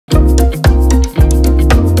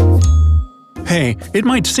Hey, it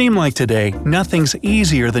might seem like today nothing's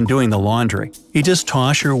easier than doing the laundry. You just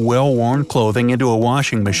toss your well-worn clothing into a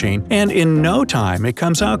washing machine, and in no time it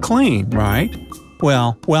comes out clean, right?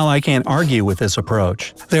 Well, while I can't argue with this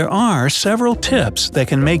approach, there are several tips that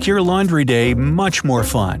can make your laundry day much more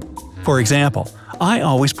fun. For example, I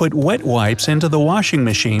always put wet wipes into the washing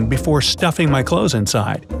machine before stuffing my clothes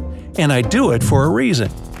inside. And I do it for a reason.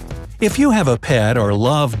 If you have a pet or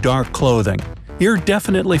love dark clothing, you're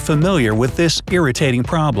definitely familiar with this irritating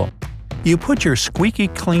problem. You put your squeaky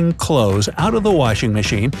clean clothes out of the washing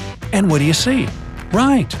machine, and what do you see?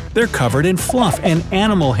 Right, they're covered in fluff and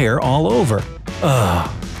animal hair all over.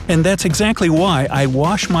 Ugh. And that's exactly why I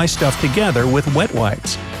wash my stuff together with wet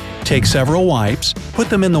wipes. Take several wipes, put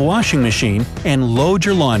them in the washing machine, and load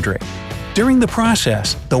your laundry. During the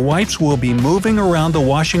process, the wipes will be moving around the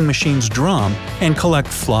washing machine's drum and collect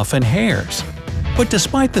fluff and hairs. But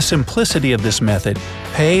despite the simplicity of this method,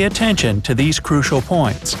 pay attention to these crucial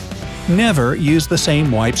points. Never use the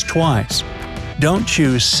same wipes twice. Don't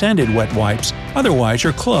choose scented wet wipes, otherwise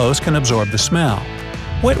your clothes can absorb the smell.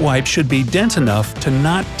 Wet wipes should be dense enough to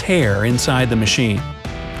not tear inside the machine.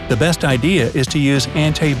 The best idea is to use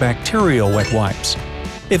antibacterial wet wipes.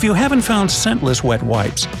 If you haven't found scentless wet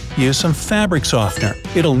wipes, use some fabric softener.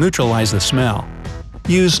 It'll neutralize the smell.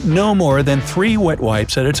 Use no more than 3 wet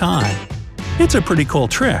wipes at a time. It's a pretty cool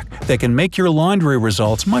trick that can make your laundry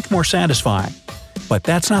results much more satisfying. But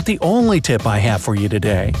that's not the only tip I have for you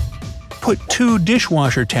today. Put 2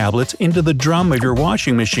 dishwasher tablets into the drum of your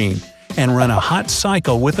washing machine and run a hot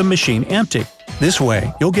cycle with the machine empty. This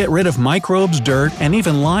way, you'll get rid of microbes, dirt, and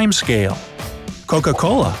even lime scale.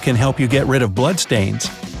 Coca-Cola can help you get rid of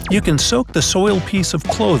bloodstains. You can soak the soiled piece of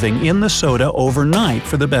clothing in the soda overnight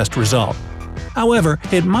for the best result. However,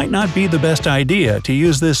 it might not be the best idea to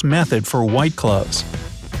use this method for white clothes.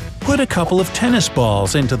 Put a couple of tennis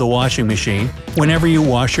balls into the washing machine whenever you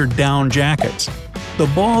wash your down jackets. The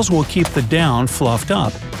balls will keep the down fluffed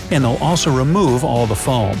up, and they'll also remove all the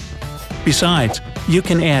foam. Besides, you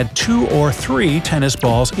can add 2 or 3 tennis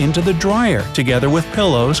balls into the dryer together with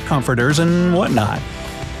pillows, comforters, and whatnot.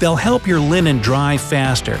 They'll help your linen dry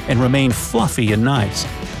faster and remain fluffy and nice.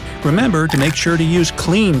 Remember to make sure to use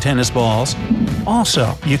clean tennis balls.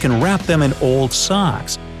 Also, you can wrap them in old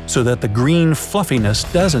socks so that the green fluffiness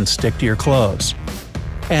doesn't stick to your clothes.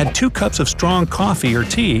 Add 2 cups of strong coffee or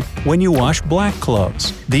tea when you wash black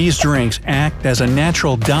clothes. These drinks act as a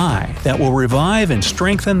natural dye that will revive and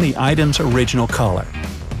strengthen the item's original color.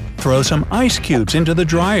 Throw some ice cubes into the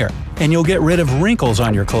dryer, and you'll get rid of wrinkles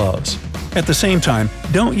on your clothes. At the same time,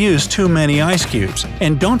 don't use too many ice cubes,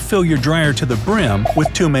 and don't fill your dryer to the brim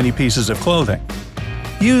with too many pieces of clothing.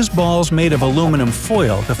 Use balls made of aluminum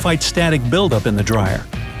foil to fight static buildup in the dryer.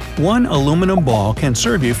 1 aluminum ball can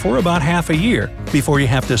serve you for about half a year before you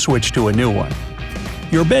have to switch to a new one.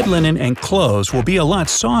 Your bed linen and clothes will be a lot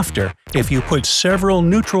softer if you put several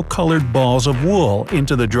neutral-colored balls of wool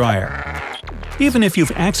into the dryer. Even if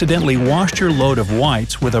you've accidentally washed your load of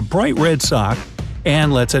whites with a bright red sock,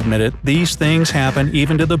 and let's admit it, these things happen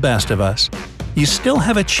even to the best of us, you still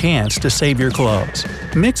have a chance to save your clothes.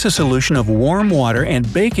 Mix a solution of warm water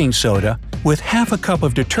and baking soda with half a cup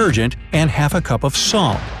of detergent and half a cup of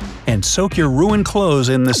salt, and soak your ruined clothes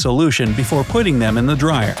in the solution before putting them in the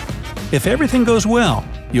dryer. If everything goes well,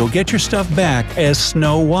 you'll get your stuff back as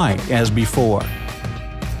snow white as before.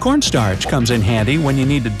 Cornstarch comes in handy when you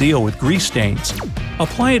need to deal with grease stains.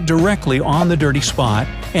 Apply it directly on the dirty spot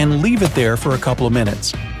and leave it there for a couple of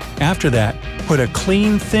minutes. After that, put a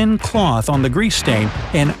clean, thin cloth on the grease stain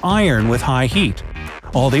and iron with high heat.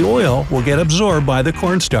 All the oil will get absorbed by the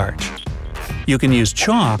cornstarch. You can use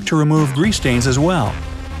chalk to remove grease stains as well.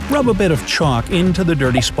 Rub a bit of chalk into the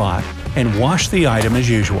dirty spot and wash the item as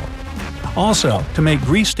usual. Also, to make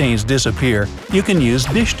grease stains disappear, you can use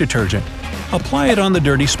dish detergent. Apply it on the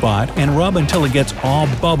dirty spot and rub until it gets all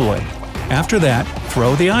bubbly. After that,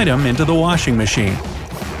 throw the item into the washing machine.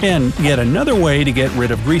 And yet another way to get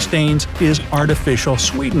rid of grease stains is artificial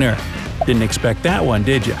sweetener. Didn't expect that one,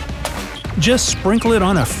 did you? Just sprinkle it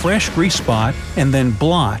on a fresh grease spot and then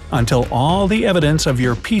blot until all the evidence of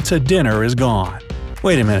your pizza dinner is gone.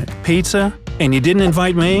 Wait a minute, pizza? And you didn't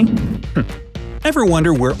invite me? Ever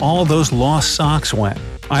wonder where all those lost socks went?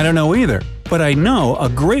 I don't know either, but I know a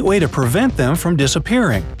great way to prevent them from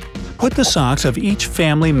disappearing. Put the socks of each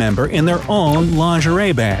family member in their own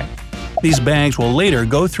lingerie bag. These bags will later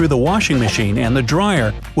go through the washing machine and the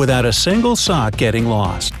dryer without a single sock getting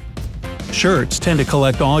lost. Shirts tend to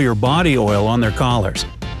collect all your body oil on their collars.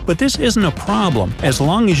 But this isn't a problem as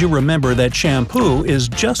long as you remember that shampoo is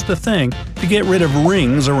just the thing to get rid of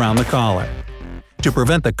rings around the collar. To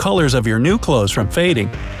prevent the colors of your new clothes from fading,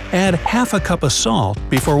 add half a cup of salt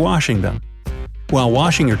before washing them. While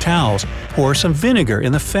washing your towels, pour some vinegar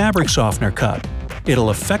in the fabric softener cup.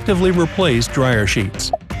 It'll effectively replace dryer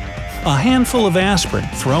sheets. A handful of aspirin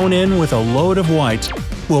thrown in with a load of whites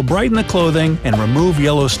will brighten the clothing and remove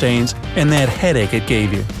yellow stains and that headache it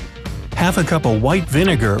gave you. Half a cup of white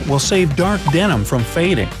vinegar will save dark denim from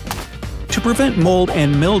fading. To prevent mold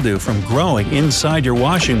and mildew from growing inside your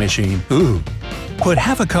washing machine, put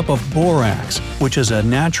half a cup of borax, which is a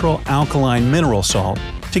natural alkaline mineral salt,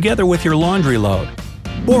 together with your laundry load.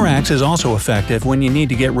 Borax is also effective when you need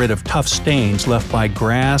to get rid of tough stains left by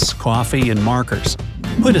grass, coffee, and markers.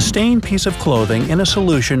 Put a stained piece of clothing in a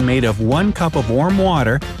solution made of 1 cup of warm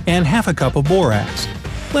water and half a cup of borax.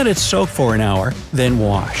 Let it soak for an hour, then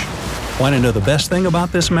wash. Want to know the best thing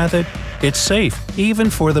about this method? It's safe,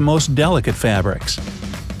 even for the most delicate fabrics.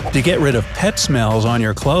 To get rid of pet smells on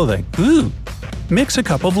your clothing, mix a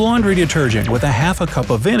cup of laundry detergent with a half a cup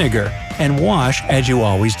of vinegar and wash as you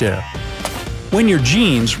always do. When your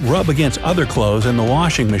jeans rub against other clothes in the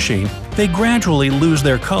washing machine, they gradually lose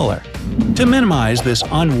their color. To minimize this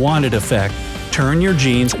unwanted effect, turn your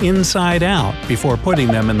jeans inside out before putting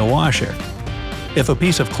them in the washer. If a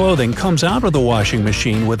piece of clothing comes out of the washing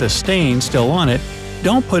machine with a stain still on it,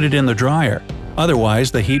 don't put it in the dryer.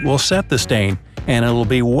 Otherwise, the heat will set the stain, and it'll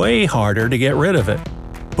be way harder to get rid of it.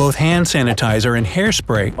 Both hand sanitizer and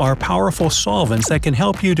hairspray are powerful solvents that can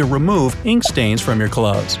help you to remove ink stains from your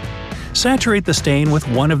clothes. Saturate the stain with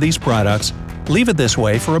one of these products, leave it this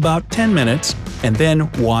way for about 10 minutes, and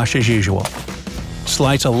then wash as usual.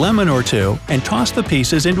 Slice a lemon or two and toss the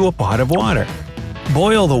pieces into a pot of water.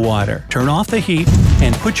 Boil the water, turn off the heat,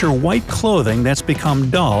 and put your white clothing that's become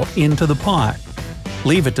dull into the pot.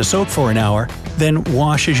 Leave it to soak for an hour, then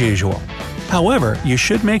wash as usual. However, you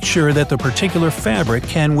should make sure that the particular fabric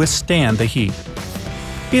can withstand the heat.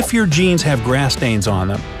 If your jeans have grass stains on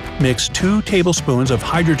them, mix 2 tablespoons of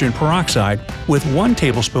hydrogen peroxide with 1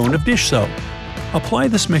 tablespoon of dish soap. Apply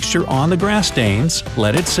this mixture on the grass stains,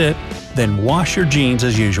 let it sit, then wash your jeans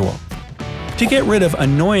as usual. To get rid of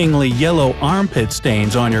annoyingly yellow armpit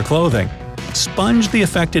stains on your clothing, sponge the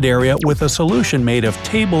affected area with a solution made of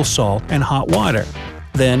table salt and hot water.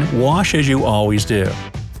 Then wash as you always do.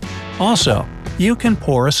 Also, you can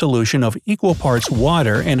pour a solution of equal parts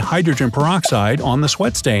water and hydrogen peroxide on the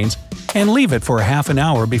sweat stains and leave it for a half an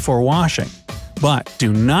hour before washing. But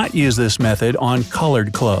do not use this method on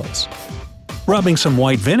colored clothes. Rubbing some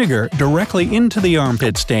white vinegar directly into the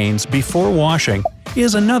armpit stains before washing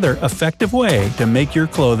is another effective way to make your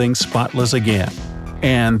clothing spotless again.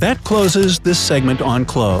 And that closes this segment on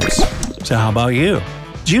clothes. So how about you?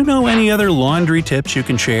 Do you know any other laundry tips you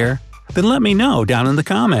can share? Then let me know down in the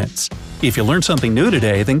comments. If you learned something new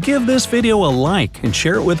today, then give this video a like and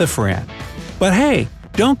share it with a friend. But hey,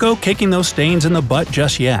 don't go kicking those stains in the butt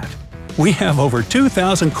just yet. We have over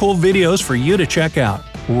 2,000 cool videos for you to check out,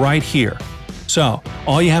 right here. So,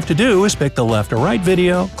 all you have to do is pick the left or right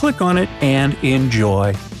video, click on it, and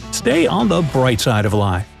enjoy. Stay on the bright side of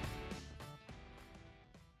life.